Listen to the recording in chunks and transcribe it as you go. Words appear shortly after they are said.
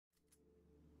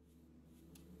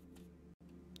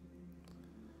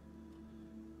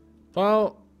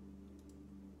Well,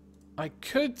 I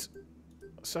could...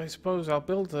 So I suppose I'll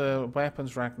build a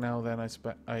weapons rack now then,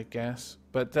 I guess.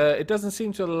 But it doesn't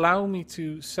seem to allow me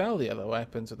to sell the other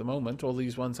weapons at the moment, all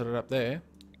these ones that are up there.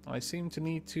 I seem to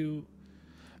need to...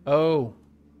 Oh,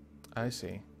 I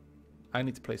see. I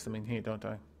need to place them in here, don't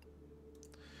I?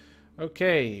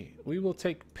 Okay, we will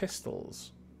take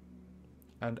pistols.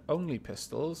 And only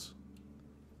pistols.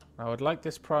 I would like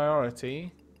this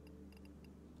priority.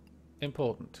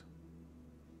 Important.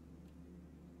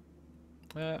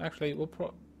 Actually, we'll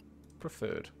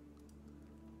preferred.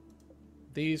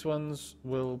 These ones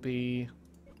will be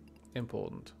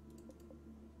important.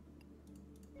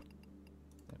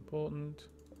 Important.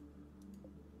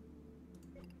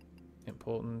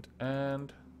 Important.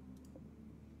 And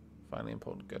finally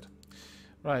important. Good.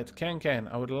 Right, Ken.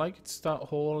 I would like to start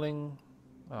hauling...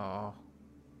 Ah.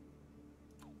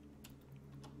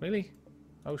 Really?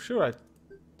 Oh, sure, I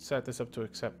set this up to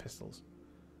accept pistols.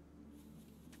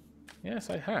 Yes,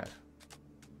 I had.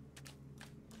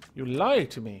 You lied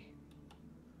to me.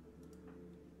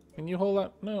 Can you hold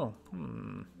that? No.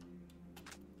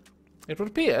 It would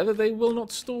appear that they will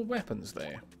not store weapons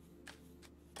there.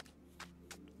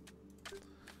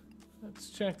 Let's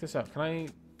check this out. Can I...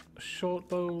 Short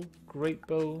bow, great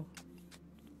bow...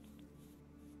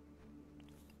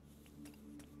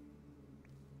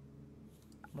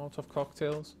 Molotov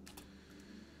cocktails.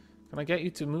 Can I get you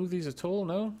to move these at all?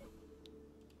 No?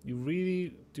 You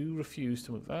really do refuse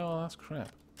to move. Oh, that's crap.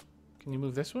 Can you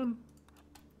move this one?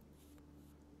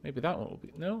 Maybe that one will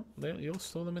be... No, you'll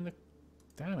store them in the...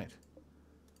 Damn it.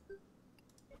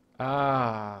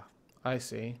 Ah, I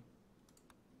see.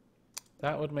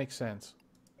 That would make sense.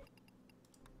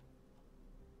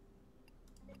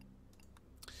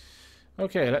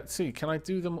 Okay, let's see. Can I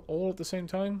do them all at the same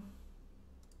time?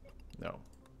 No.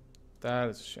 That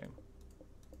is a shame.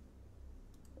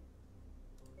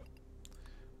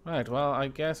 Right, well, I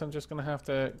guess I'm just going to have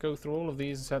to go through all of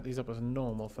these and set these up as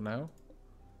normal for now.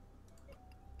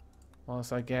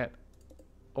 Whilst I get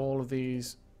all of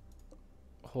these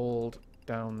hauled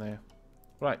down there.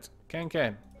 Right,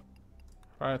 Ken.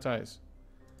 Prioritize.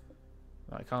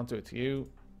 I can't do it to you.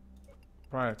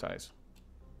 Prioritize.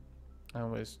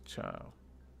 And where's Chow?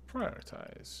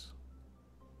 Prioritize.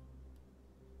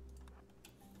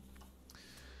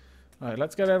 Alright,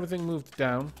 let's get everything moved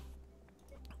down.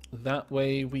 That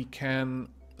way we can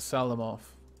sell them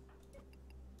off.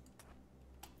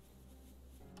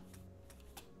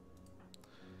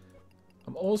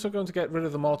 I'm also going to get rid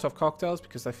of the Molotov cocktails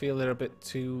because I feel they're a bit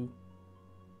too...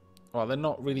 Well, they're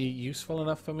not really useful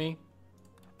enough for me.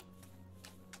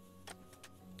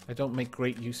 I don't make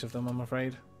great use of them, I'm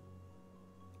afraid.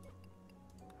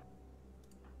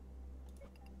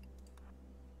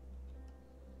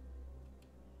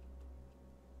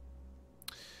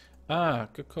 Ah,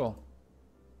 good call.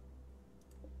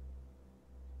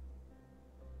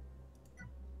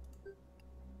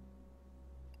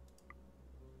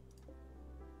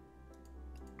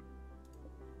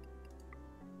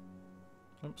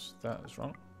 Oops, that is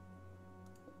wrong.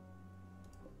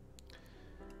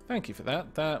 Thank you for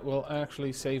that. That will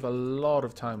actually save a lot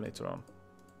of time later on.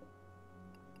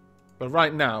 But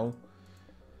right now,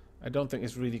 I don't think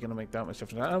it's really going to make that much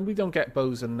difference. And we don't get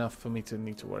bows enough for me to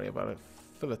need to worry about it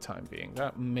for the time being.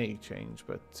 That may change,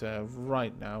 but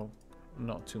right now,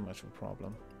 not too much of a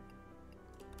problem.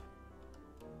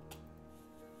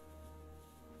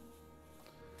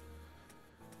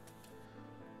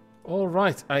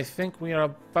 Alright, I think we are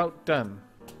about done.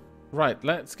 Right,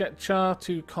 let's get Char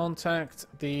to contact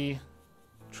the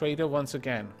trader once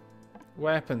again.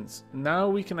 Weapons. Now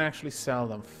we can actually sell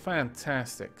them.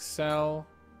 Fantastic. Sell.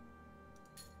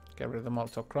 Get rid of the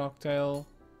Molotov cocktail.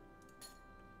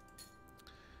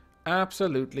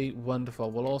 Absolutely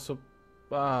wonderful. We'll also...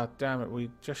 Ah, damn it.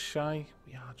 We just shy?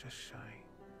 We are just shy.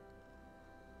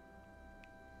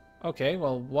 Okay,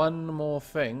 well, one more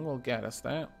thing will get us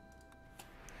that.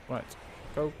 Right.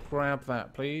 Go grab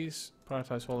that, please.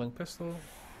 Prioritize hauling pistol.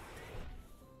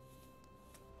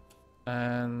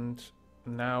 And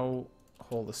now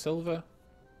haul the silver.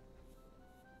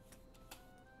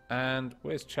 And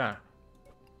where's Cha?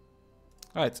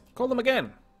 Alright, call them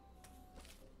again.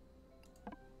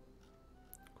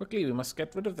 Quickly, we must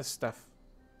get rid of this stuff.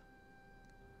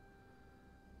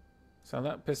 Sell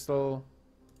that pistol.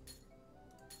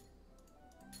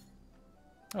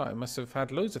 Oh, I must have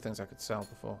had loads of things I could sell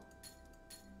before.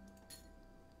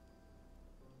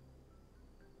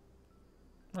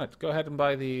 Right, go ahead and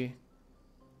buy the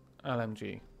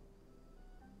LMG.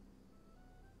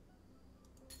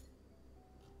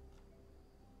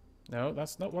 No,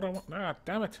 that's not what I want. Ah,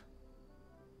 damn it.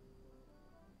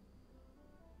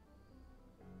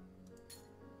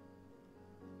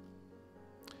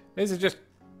 This is just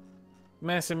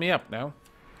messing me up now.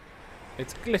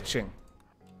 It's glitching.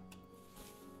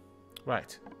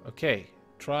 Right. Okay.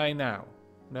 Try now.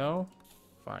 No?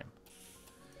 Fine.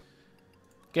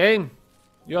 Game,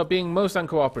 you are being most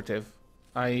uncooperative.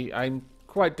 I'm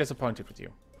quite disappointed with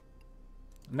you.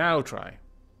 Now try.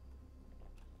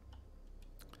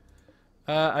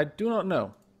 I do not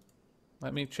know.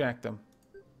 Let me check them.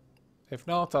 If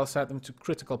not, I'll set them to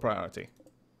critical priority.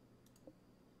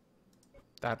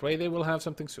 That way they will have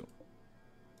something soon.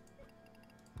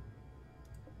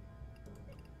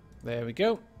 There we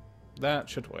go. That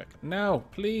should work. Now,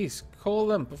 please, call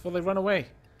them before they run away.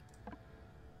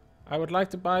 I would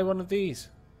like to buy one of these.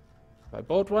 Have I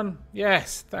bought one?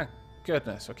 Yes, thank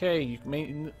goodness. Okay, you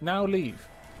may now leave.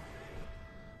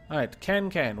 Alright,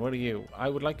 Ken, where are you? I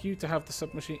would like you to have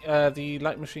the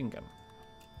light machine gun.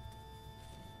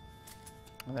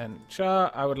 And then Char,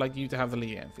 I would like you to have the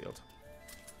Lee Enfield.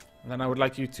 And then I would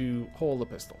like you to haul the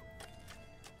pistol.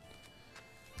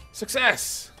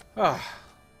 Success! Ah,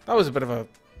 that was a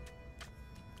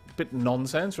bit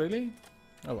nonsense, really.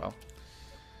 Oh well.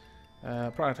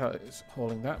 Prioritize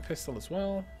hauling that pistol as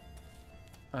well.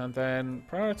 And then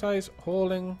prioritize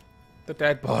hauling the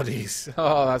dead bodies.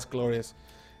 Oh, that's glorious.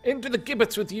 Into the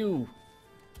gibbets with you!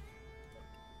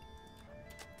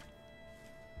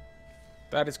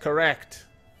 That is correct.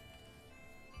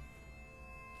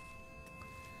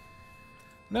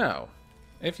 Now,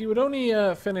 if you would only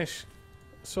finish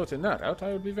sorting that out,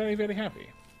 I would be very, very happy.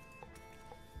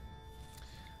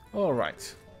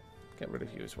 Alright. Get rid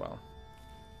of you as well.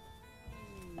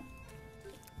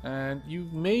 And you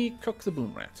may cook the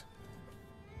boom rat.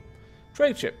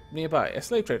 Trade ship nearby. A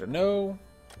slave trader. No.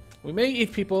 We may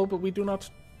eat people, but we do not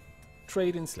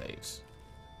trade in slaves.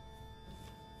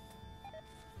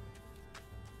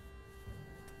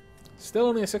 Still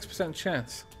only a 6%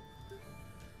 chance.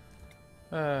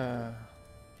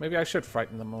 Maybe I should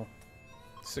frighten them more.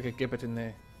 Stick a gibbet in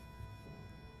there.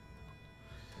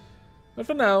 But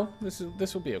for now, this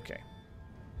will be okay.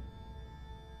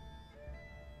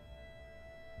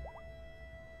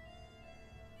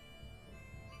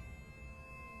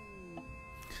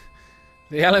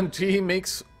 The LMG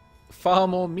makes far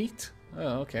more meat.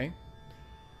 Oh, okay.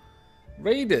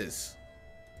 Raiders.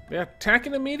 They are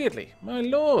attacking immediately. My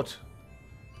lord.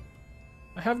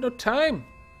 I have no time.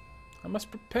 I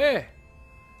must prepare.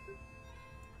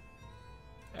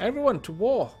 Everyone to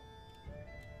war.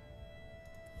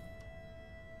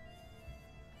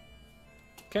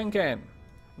 Ken.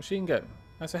 Machine gun.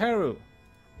 Asaharu.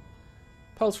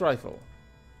 Pulse rifle.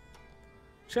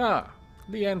 Char.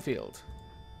 Lee Enfield.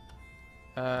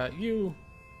 You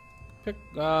pick...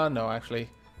 no, actually.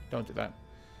 Don't do that.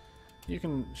 You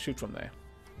can shoot from there.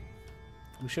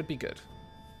 We should be good.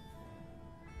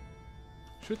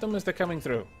 Shoot them as they're coming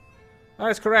through. That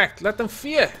is correct. Let them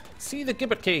fear. See the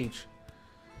gibbet cage.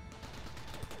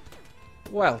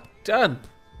 Well done.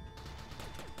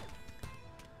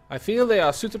 I feel they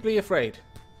are suitably afraid.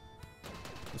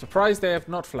 I'm surprised they have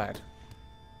not fled.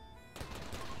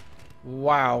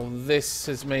 Wow, this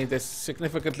has made this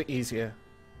significantly easier.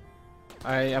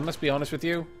 I must be honest with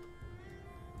you.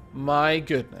 My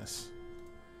goodness.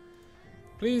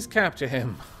 Please capture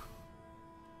him.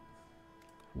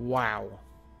 Wow.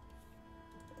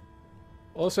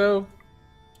 Also,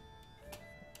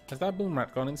 has that boom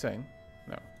rat gone insane?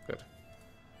 No, good.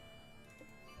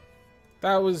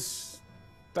 That was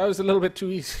a little bit too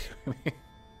easy.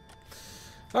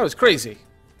 That was crazy.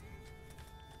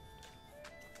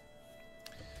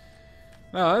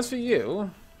 Now, as for you,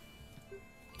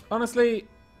 honestly,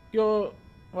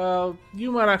 well,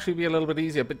 you might actually be a little bit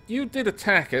easier, but you did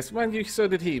attack us. Mind you, so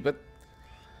did he, but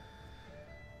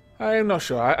I'm not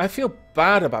sure. I feel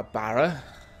bad about Barra.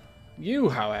 You,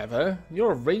 however,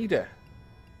 you're a raider.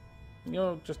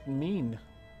 You're just mean.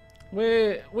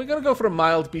 We're gonna go for a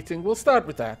mild beating. We'll start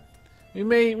with that. We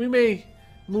may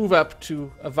move up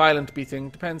to a violent beating.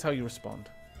 Depends how you respond.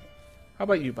 How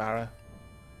about you, Barra?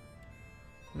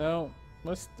 No.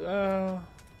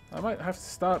 I might have to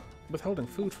start withholding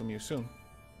food from you soon.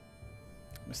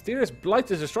 Mysterious blight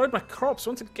has destroyed my crops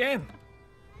once again.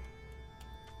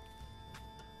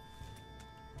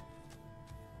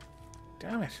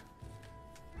 Damn it.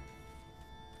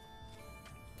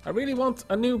 I really want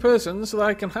a new person so that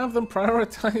I can have them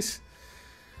prioritize.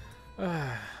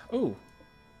 Oh.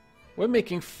 We're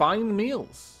making fine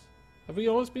meals. Have we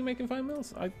always been making fine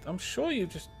meals? I'm sure you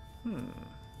just...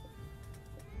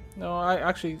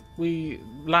 No, we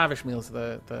lavish meals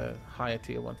are the higher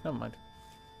tier one. Never mind.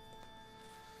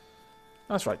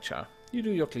 That's right, Char. You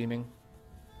do your cleaning.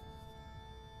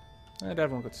 And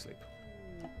everyone go to sleep.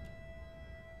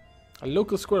 A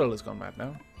local squirrel has gone mad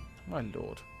now. My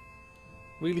lord.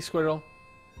 Really, squirrel?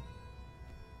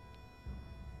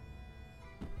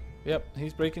 Yep,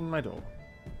 he's breaking my door.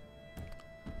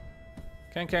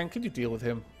 Can you deal with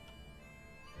him?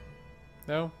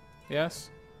 No? Yes?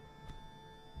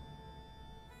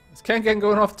 Is Can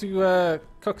going off to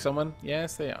cook someone?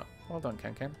 Yes, they are. Well done,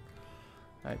 Can.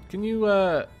 Right, can you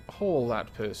haul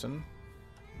that person?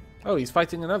 Oh, he's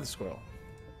fighting another squirrel.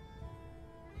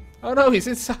 Oh no, he's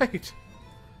inside!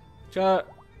 Char,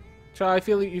 I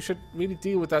feel that you should really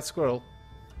deal with that squirrel.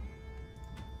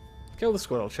 Kill the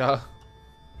squirrel, Char.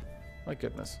 My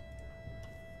goodness.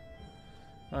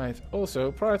 Right,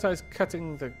 also, prioritize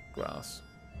cutting the grass.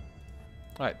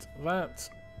 Right, that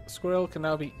squirrel can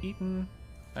now be eaten,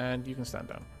 and you can stand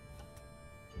down.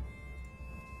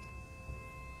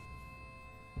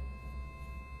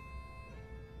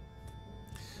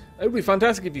 It would be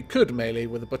fantastic if you could melee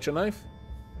with a butcher knife.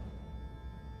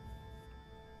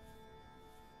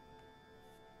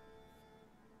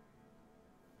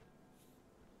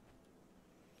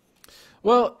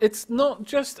 Well, it's not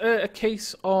just a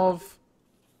case of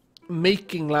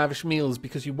making lavish meals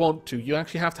because you want to. You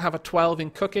actually have to have a 12 in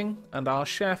cooking, and our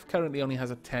chef currently only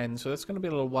has a 10, so it's going to be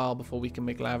a little while before we can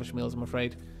make lavish meals, I'm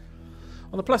afraid.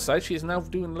 On the plus side, she is now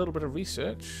doing a little bit of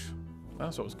research.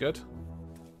 That's always good.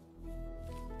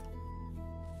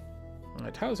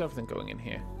 Alright, how's everything going in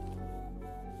here?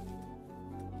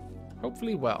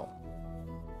 Hopefully well.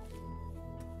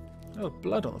 Oh,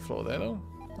 blood on the floor there, though.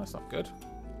 That's not good.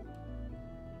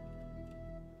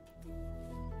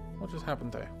 What just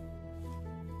happened there?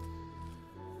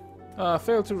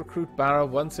 Failed to recruit Barra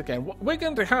once again. We're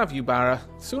going to have you, Barra.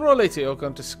 Sooner or later, you're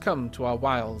going to succumb to our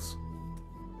wiles.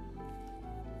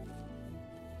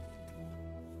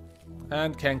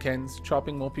 And Ken's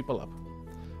chopping more people up.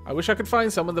 I wish I could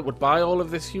find someone that would buy all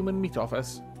of this human meat off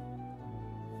us.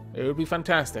 It would be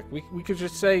fantastic. We could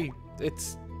just say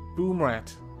it's Boom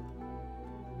Rat.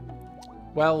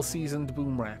 Well-seasoned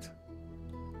Boom Rat.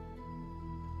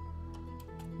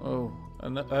 Oh,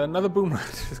 another Boom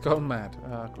Rat has gone mad.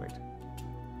 Ah, great.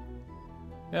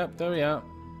 Yep, there we are.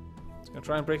 He's going to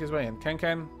try and break his way in.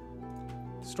 Can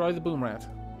destroy the Boom Rat.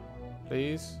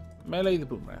 Please. Melee the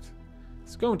Boom Rat.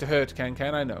 It's going to hurt, Can,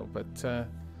 I know, but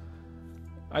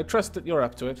I trust that you're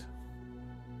up to it.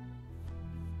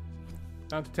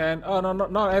 Down to 10. Oh, no,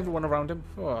 not everyone around him.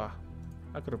 Oh,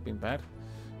 that could have been bad.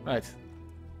 Right.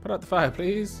 Put out the fire,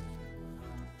 please.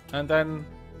 And then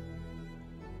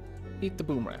eat the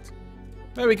Boom Rat.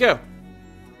 There we go.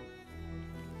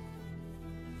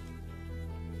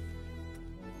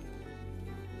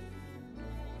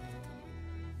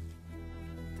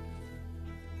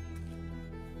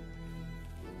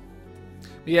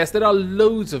 But yes, there are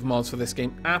loads of mods for this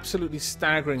game. Absolutely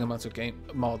staggering amounts of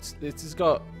mods. It has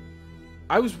got...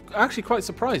 I was actually quite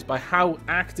surprised by how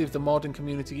active the modding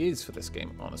community is for this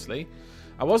game, honestly.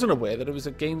 I wasn't aware that it was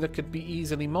a game that could be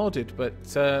easily modded, but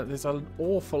there's an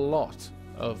awful lot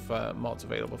of mods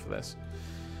available for this.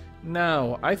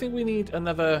 Now, I think we need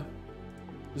another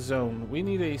zone. We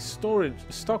need a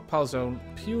stockpile zone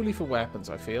purely for weapons,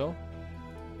 I feel.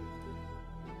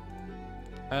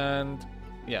 And,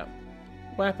 yeah.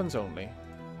 Weapons only.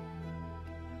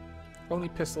 Only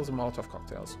pistols and Molotov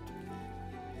cocktails.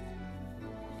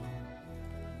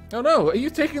 Oh no, are you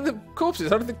taking the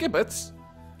corpses out of the gibbets?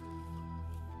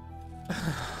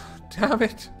 Damn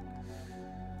it.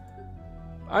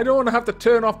 I don't want to have to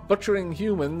turn off butchering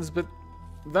humans, but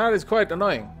that is quite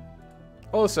annoying.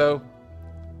 Also,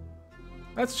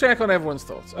 let's check on everyone's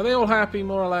thoughts. Are they all happy,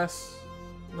 more or less?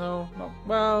 No? Not,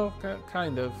 well,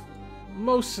 kind of.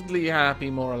 Mostly happy,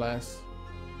 more or less.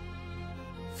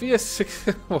 Fierce 6...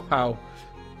 Wow.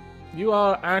 You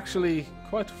are actually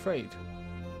quite afraid.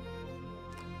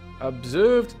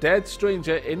 Observed dead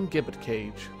stranger in gibbet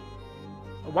cage.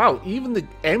 Wow, even the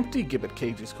empty gibbet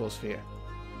cages cause fear.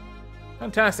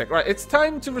 Fantastic. Right, it's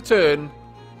time to return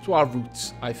to our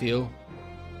roots, I feel.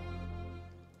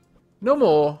 No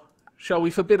more shall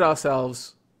we forbid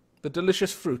ourselves the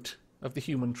delicious fruit of the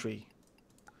human tree.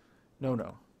 No,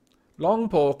 no. Long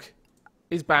pork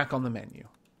is back on the menu.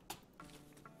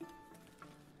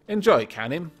 Enjoy,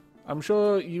 Canim. I'm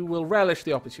sure you will relish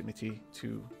the opportunity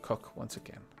to cook once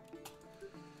again.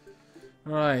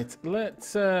 Right,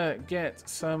 let's get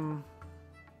some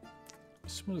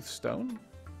smooth stone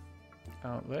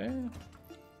out there.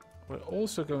 We're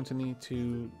also going to need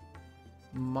to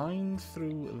mine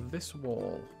through this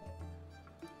wall.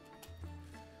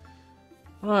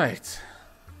 Right.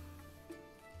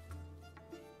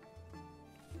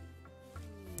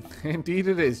 Indeed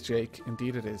it is, Jake.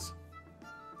 Indeed it is.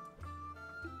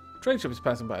 Trade ship is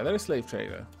passing by. They're a slave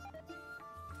trader.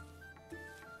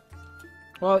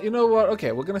 Well, you know what?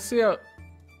 Okay, we're going to see how...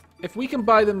 If we can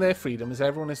buy them their freedom, as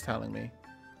everyone is telling me.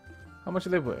 How much are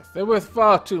they worth? They're worth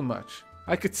far too much.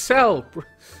 I could sell...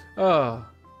 Oh.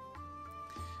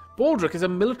 Baldric is a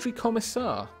military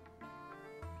commissar.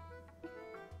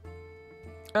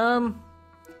 Barra,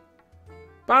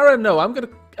 no. I'm gonna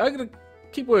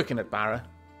keep working at Barra.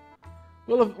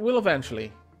 We'll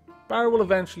eventually. Barra will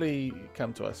eventually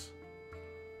come to us.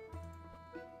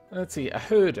 Let's see. A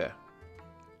herder.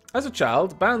 As a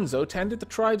child, Banzo tended the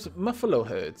tribe's buffalo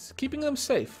herds, keeping them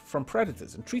safe from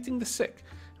predators and treating the sick.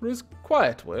 It was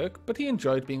quiet work, but he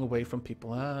enjoyed being away from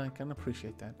people. I can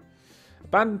appreciate that.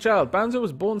 Abandoned child, Banzo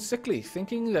was born sickly.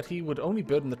 Thinking that he would only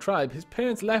burden the tribe, his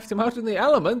parents left him out in the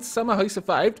elements. Somehow he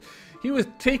survived. He was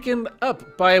taken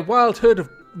up by a wild herd of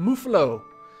buffalo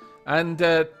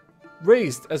and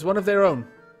raised as one of their own.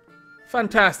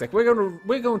 Fantastic. We're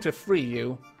going to free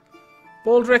you,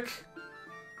 Baldric.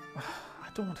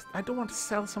 I don't want to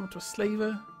sell someone to a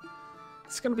slaver.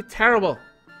 It's going to be terrible.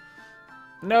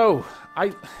 No,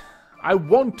 I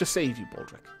want to save you,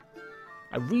 Baldric.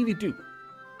 I really do.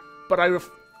 But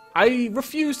I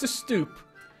refuse to stoop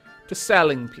to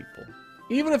selling people,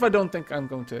 even if I don't think I'm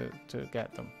going to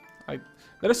get them.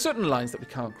 There are certain lines that we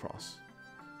can't cross.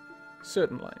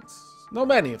 Certain lines. Not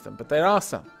many of them, but there are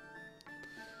some.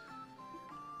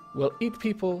 We'll eat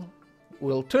people.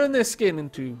 We'll turn their skin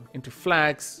into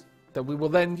flags that we will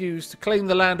then use to claim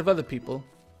the land of other people.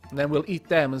 And then we'll eat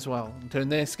them as well and turn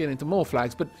their skin into more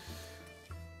flags. But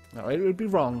no, it would be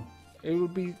wrong. It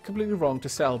would be completely wrong to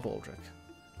sell Baldric.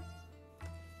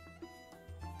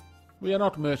 We are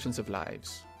not merchants of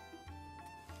lives.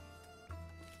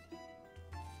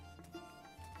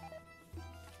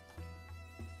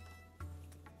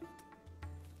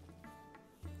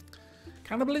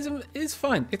 Cannibalism is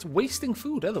fine. It's wasting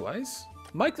food otherwise.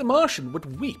 Mike the Martian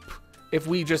would weep if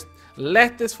we just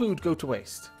let this food go to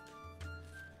waste.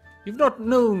 You've not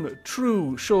known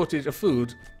true shortage of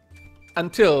food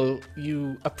until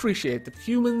you appreciate that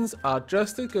humans are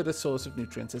just as good a source of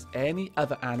nutrients as any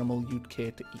other animal you'd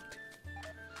care to eat.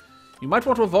 You might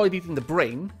want to avoid eating the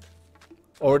brain,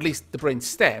 or at least the brain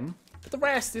stem, but the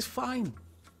rest is fine.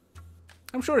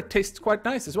 I'm sure it tastes quite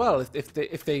nice as well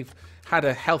if they've had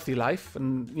a healthy life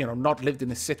and, you know, not lived in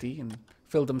a city and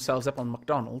filled themselves up on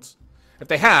McDonald's. If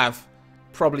they have,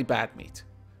 probably bad meat.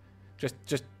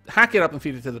 Just hack it up and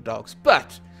feed it to the dogs.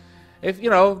 But if, you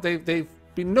know, they've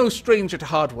been no stranger to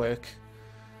hard work,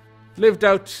 lived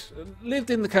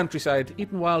in the countryside,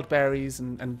 eaten wild berries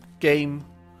and game,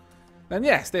 then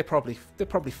yes, they're probably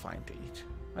fine to eat.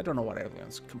 I don't know what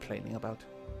everyone's complaining about.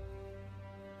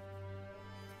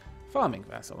 Farming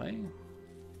vessel, eh?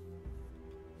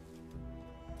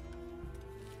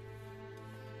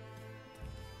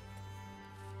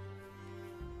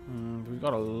 We've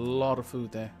got a lot of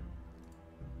food there.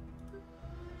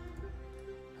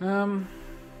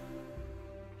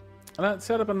 Let's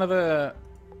set up another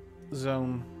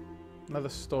zone, another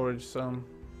storage zone.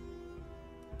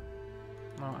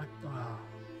 No,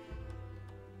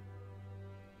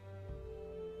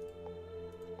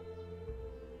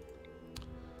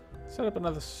 Set up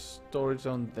another storage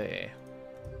zone there.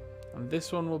 And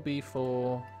this one will be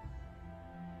for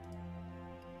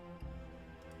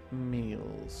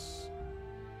meals.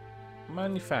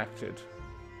 Manufactured.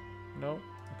 No.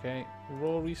 Okay.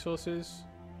 Raw resources.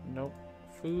 Nope.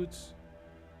 Foods.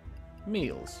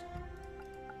 Meals.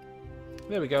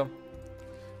 There we go.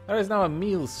 There is now a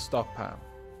meals stockpile.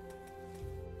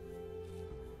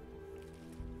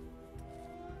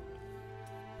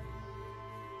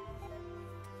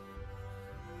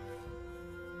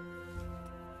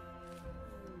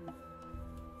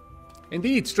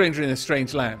 Indeed, stranger in a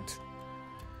strange land.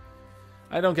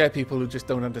 I don't get people who just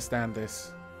don't understand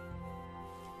this.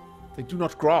 They do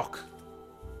not grok.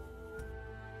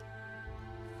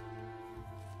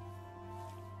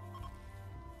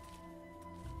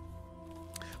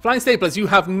 Flying Staplers, you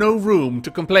have no room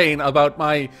to complain about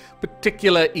my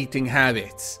particular eating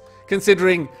habits,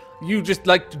 considering you just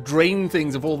like to drain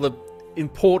things of all the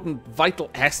important,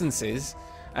 vital essences.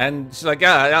 And she's like,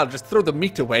 yeah, I'll just throw the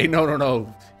meat away. No, no,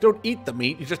 no. Don't eat the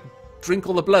meat. You just drink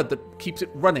all the blood that keeps it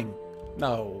running.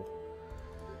 No.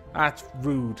 That's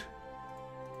rude.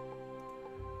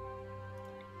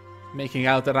 Making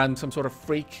out that I'm some sort of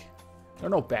freak. You're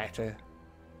no better.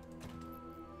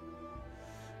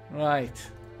 Right.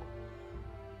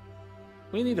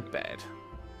 We need a bed.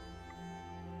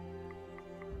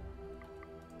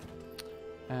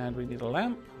 And we need a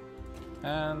lamp.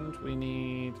 And we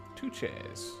need 2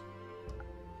 chairs.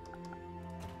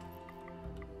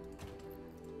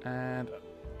 And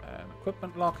an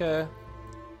equipment locker.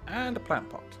 And a plant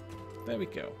pot. There we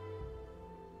go.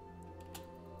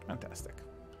 Fantastic.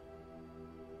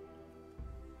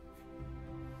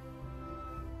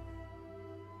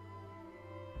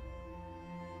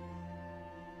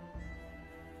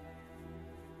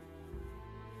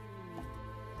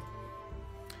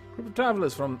 Group of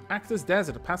travelers from Actors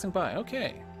Desert are passing by.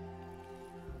 Okay.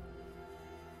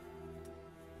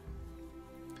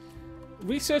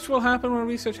 Research will happen when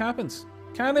research happens.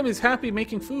 Kanem is happy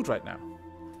making food right now.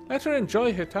 Let her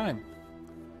enjoy her time.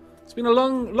 It's been a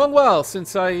long while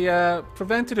since I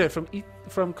prevented her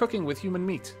from cooking with human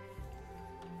meat.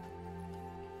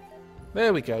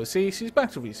 There we go. See, she's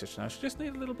back to research now. She just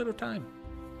needs a little bit of time.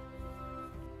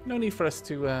 No need for us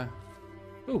to...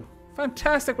 Ooh,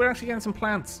 fantastic. We're actually getting some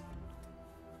plants.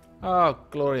 Oh,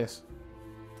 glorious.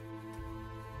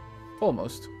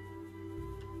 Almost.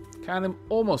 Kanim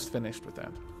almost finished with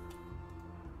that.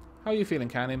 How are you feeling,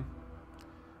 Kanim?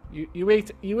 You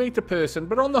ate a person,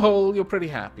 but on the whole, you're pretty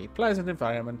happy. Pleasant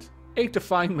environment. Ate a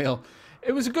fine meal.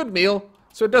 It was a good meal,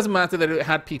 so it doesn't matter that it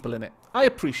had people in it. I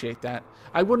appreciate that.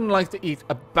 I wouldn't like to eat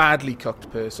a badly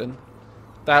cooked person.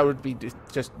 That would be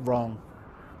just wrong.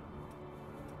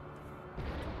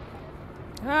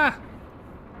 Ah!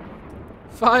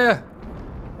 Fire!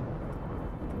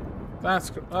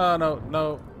 That's... Oh,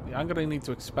 no. I'm going to need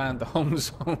to expand the home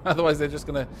zone. Otherwise, they're just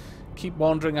going to keep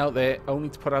wandering out there, only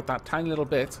to put out that tiny little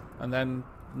bit, and then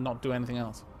not do anything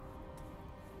else.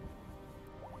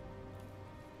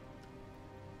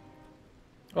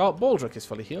 Well, Baldric is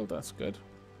fully healed. That's good.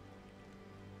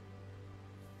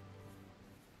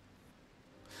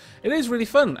 It is really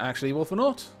fun, actually,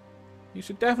 Wolfanaut. You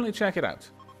should definitely check it out.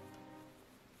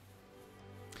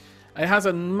 It has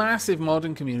a massive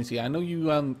modding community. I know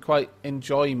you quite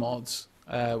enjoy mods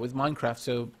with Minecraft,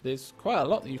 so there's quite a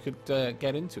lot that you could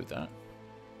get into with that.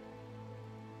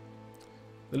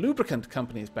 The lubricant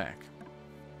company is back.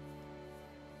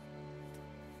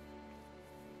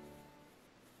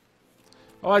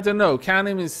 Oh, I don't know.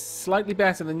 Kanim is slightly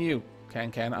better than you,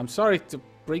 Ken. I'm sorry to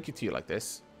break it to you like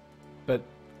this, but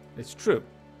it's true.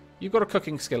 You've got a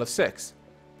cooking skill of 6.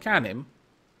 Kanim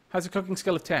has a cooking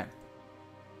skill of 10.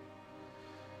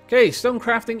 Okay, stone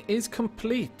crafting is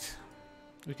complete.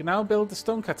 We can now build the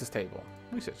stonecutter's table.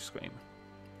 Research screen.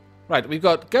 Right, we've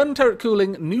got gun turret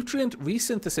cooling, nutrient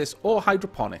resynthesis, or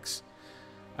hydroponics.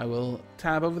 I will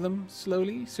tab over them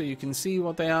slowly so you can see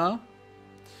what they are.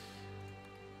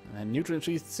 And nutrient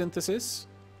resynthesis.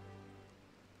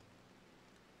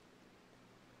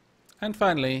 And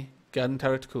finally, gun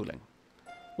turret cooling.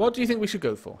 What do you think we should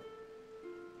go for?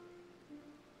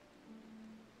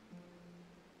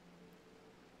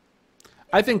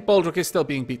 I think Baldric is still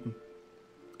being beaten.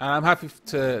 And I'm happy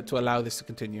to allow this to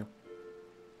continue.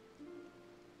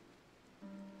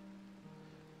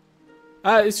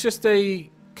 It's just a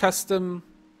custom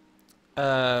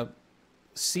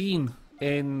scene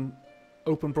in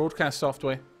open broadcast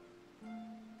software.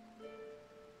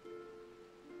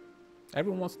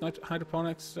 Everyone wants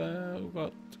hydroponics. We've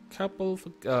got a couple.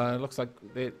 Looks like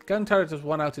the gun turret has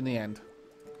won out in the end.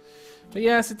 But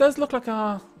yes, it does look like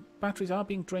our batteries are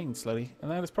being drained slowly.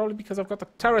 And that is probably because I've got the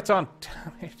turret on.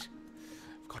 Damn it.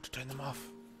 I've got to turn them off.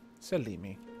 Silly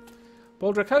me.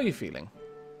 Baldric, how are you feeling?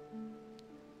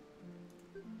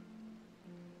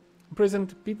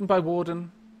 Imprisoned, beaten by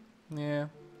Warden. Yeah.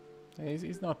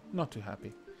 He's not too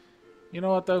happy. You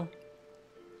know what, though?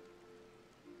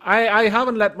 I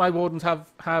haven't let my Wardens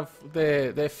have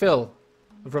their fill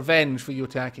of revenge for you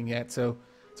attacking yet, so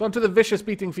it's on to the vicious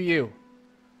beating for you.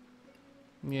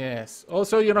 Yes.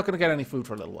 Also, you're not going to get any food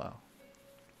for a little while.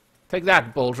 Take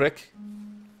that, Baldric.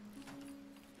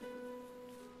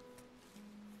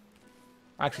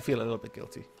 I actually feel a little bit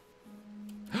guilty.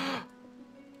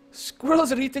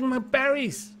 Squirrels are eating my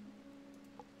berries!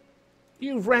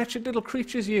 You wretched little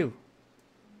creatures, you.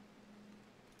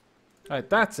 Alright,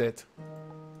 that's it.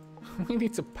 We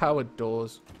need some powered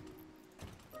doors.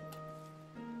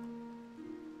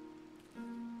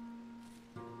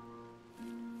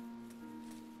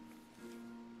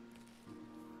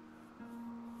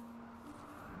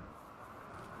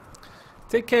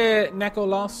 Take care, Neko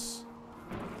Loss.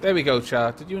 There we go,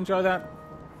 Char. Did you enjoy that?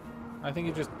 I think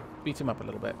you just beat him up a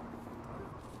little bit.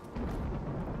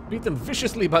 Beat them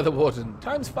viciously by the Warden.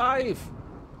 ×5.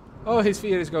 Oh, his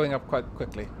fear is going up quite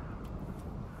quickly.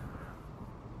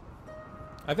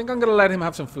 I think I'm going to let him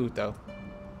have some food, though.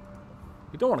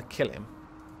 We don't want to kill him.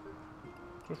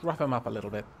 Just rough him up a little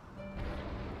bit.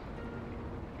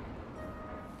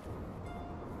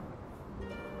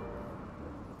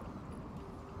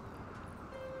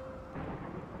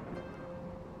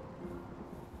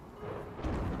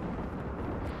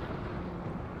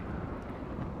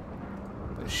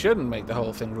 Shouldn't make the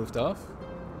whole thing roofed off.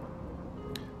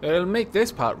 It'll make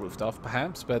this part roofed off,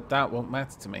 perhaps, but that won't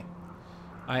matter to me.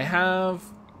 I have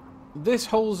this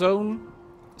whole zone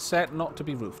set not to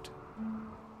be roofed.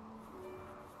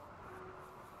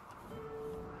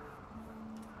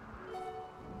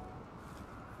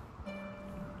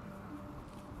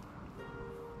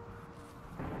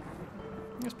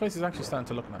 This place is actually starting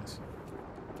to look nice.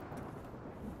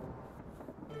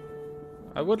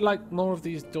 I would like more of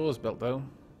these doors built, though.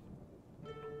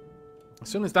 As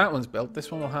soon as that one's built,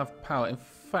 this one will have power. In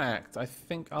fact, I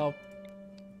think I'll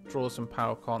draw some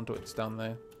power conduits down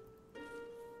there.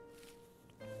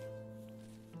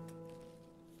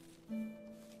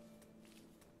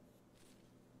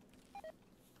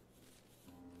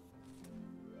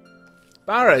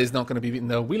 Barra is not going to be beaten,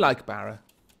 though. We like Barra.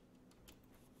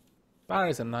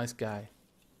 Barra's a nice guy.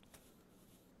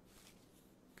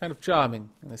 Kind of charming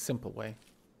in a simple way.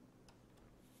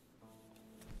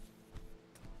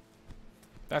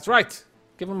 That's right.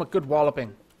 Give him a good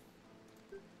walloping.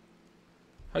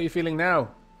 How are you feeling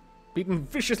now? Beaten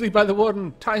viciously by the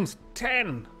warden times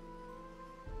 10.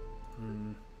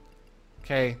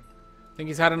 Okay. I think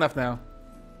he's had enough now.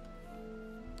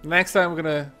 Next time we're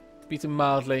going to beat him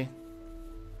mildly.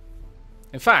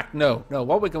 In fact, no.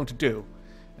 What we're going to do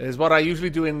is what I usually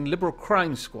do in Liberal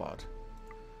Crime Squad.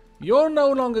 You're no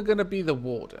longer going to be the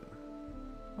warden.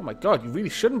 Oh my god, you really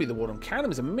shouldn't be the warden.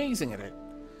 Canim is amazing at it.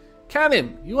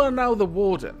 Canim, you are now the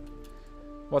warden.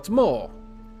 What's more,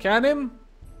 Canim,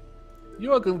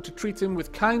 you are going to treat him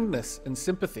with kindness and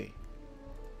sympathy.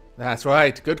 That's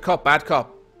right, good cop, bad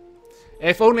cop.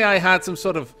 If only I had some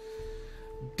sort of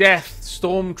death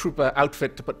stormtrooper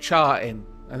outfit to put Char in,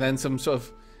 and then some sort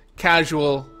of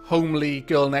casual, homely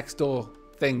girl next door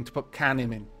thing to put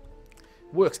Canim in.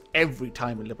 Works every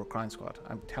time in Liberal Crime Squad,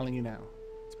 I'm telling you now.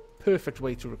 It's a perfect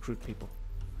way to recruit people.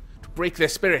 To break their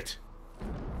spirit.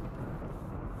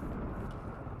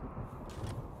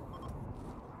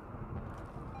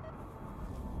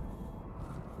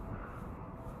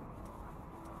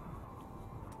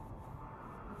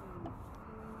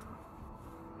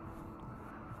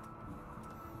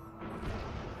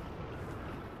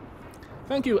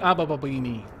 Thank you,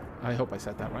 Abababini. I hope I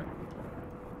said that right.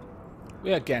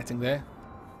 We are getting there.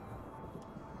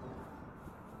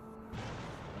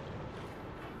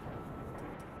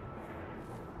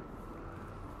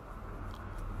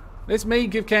 This may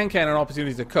give Ken an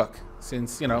opportunity to cook,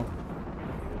 since, you know,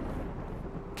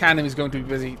 Canim is going to be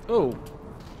busy. Oh.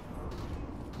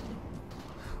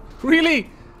 Really?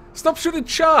 Stop shooting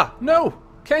Char! No!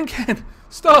 Ken!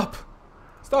 Stop!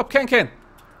 Stop, Ken!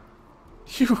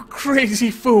 You crazy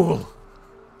fool!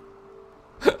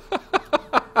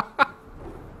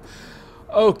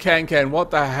 Oh, Ken,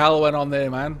 what the hell went on there,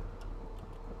 man?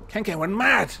 Ken went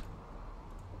mad!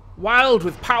 Wild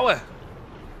with power!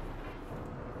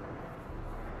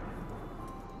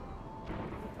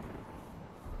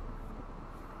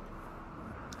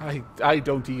 I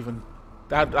don't even...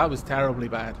 That was terribly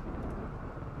bad.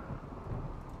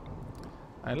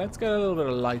 Alright, let's get a little bit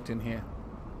of light in here.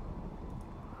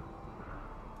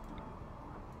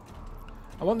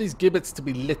 I want these gibbets to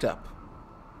be lit up.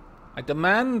 I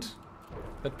demand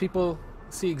that people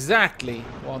see exactly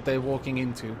what they're walking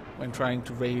into when trying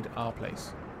to raid our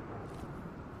place.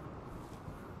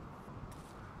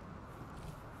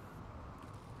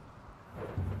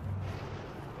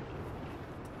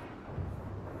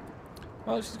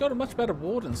 Well, she's got a much better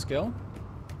warden skill.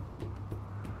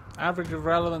 Average of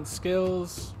relevant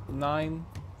skills, 9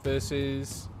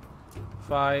 versus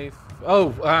 5.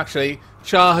 Oh, actually,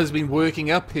 Char has been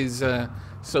working up his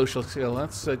social skill.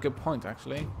 That's a good point,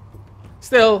 actually.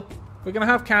 Still, we're going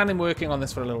to have Canim working on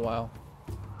this for a little while.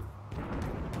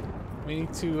 We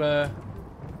need to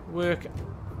work...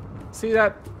 See,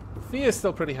 that fear is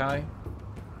still pretty high.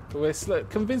 But we're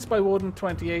convinced by Warden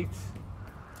 28.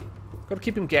 Got to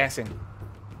keep him guessing.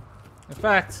 In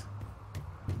fact,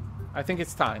 I think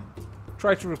it's time.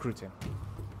 Try to recruit him.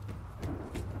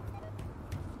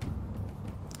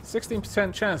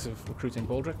 16% chance of recruiting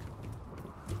Baldric.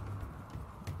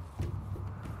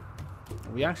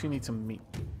 We actually need some meat.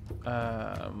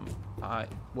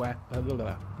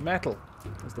 Metal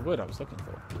is the word I was looking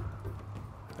for.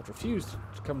 That refused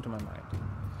to come to my mind.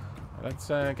 Let's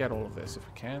get all of this if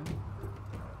we can.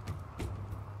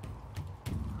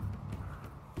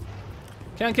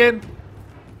 Ken,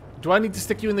 do I need to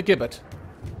stick you in the gibbet?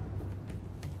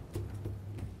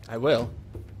 I will.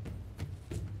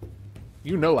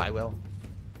 You know I will.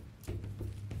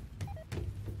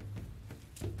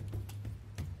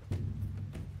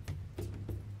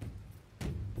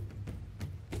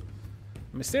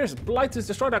 Mysterious blight has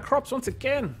destroyed our crops once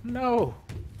again. No.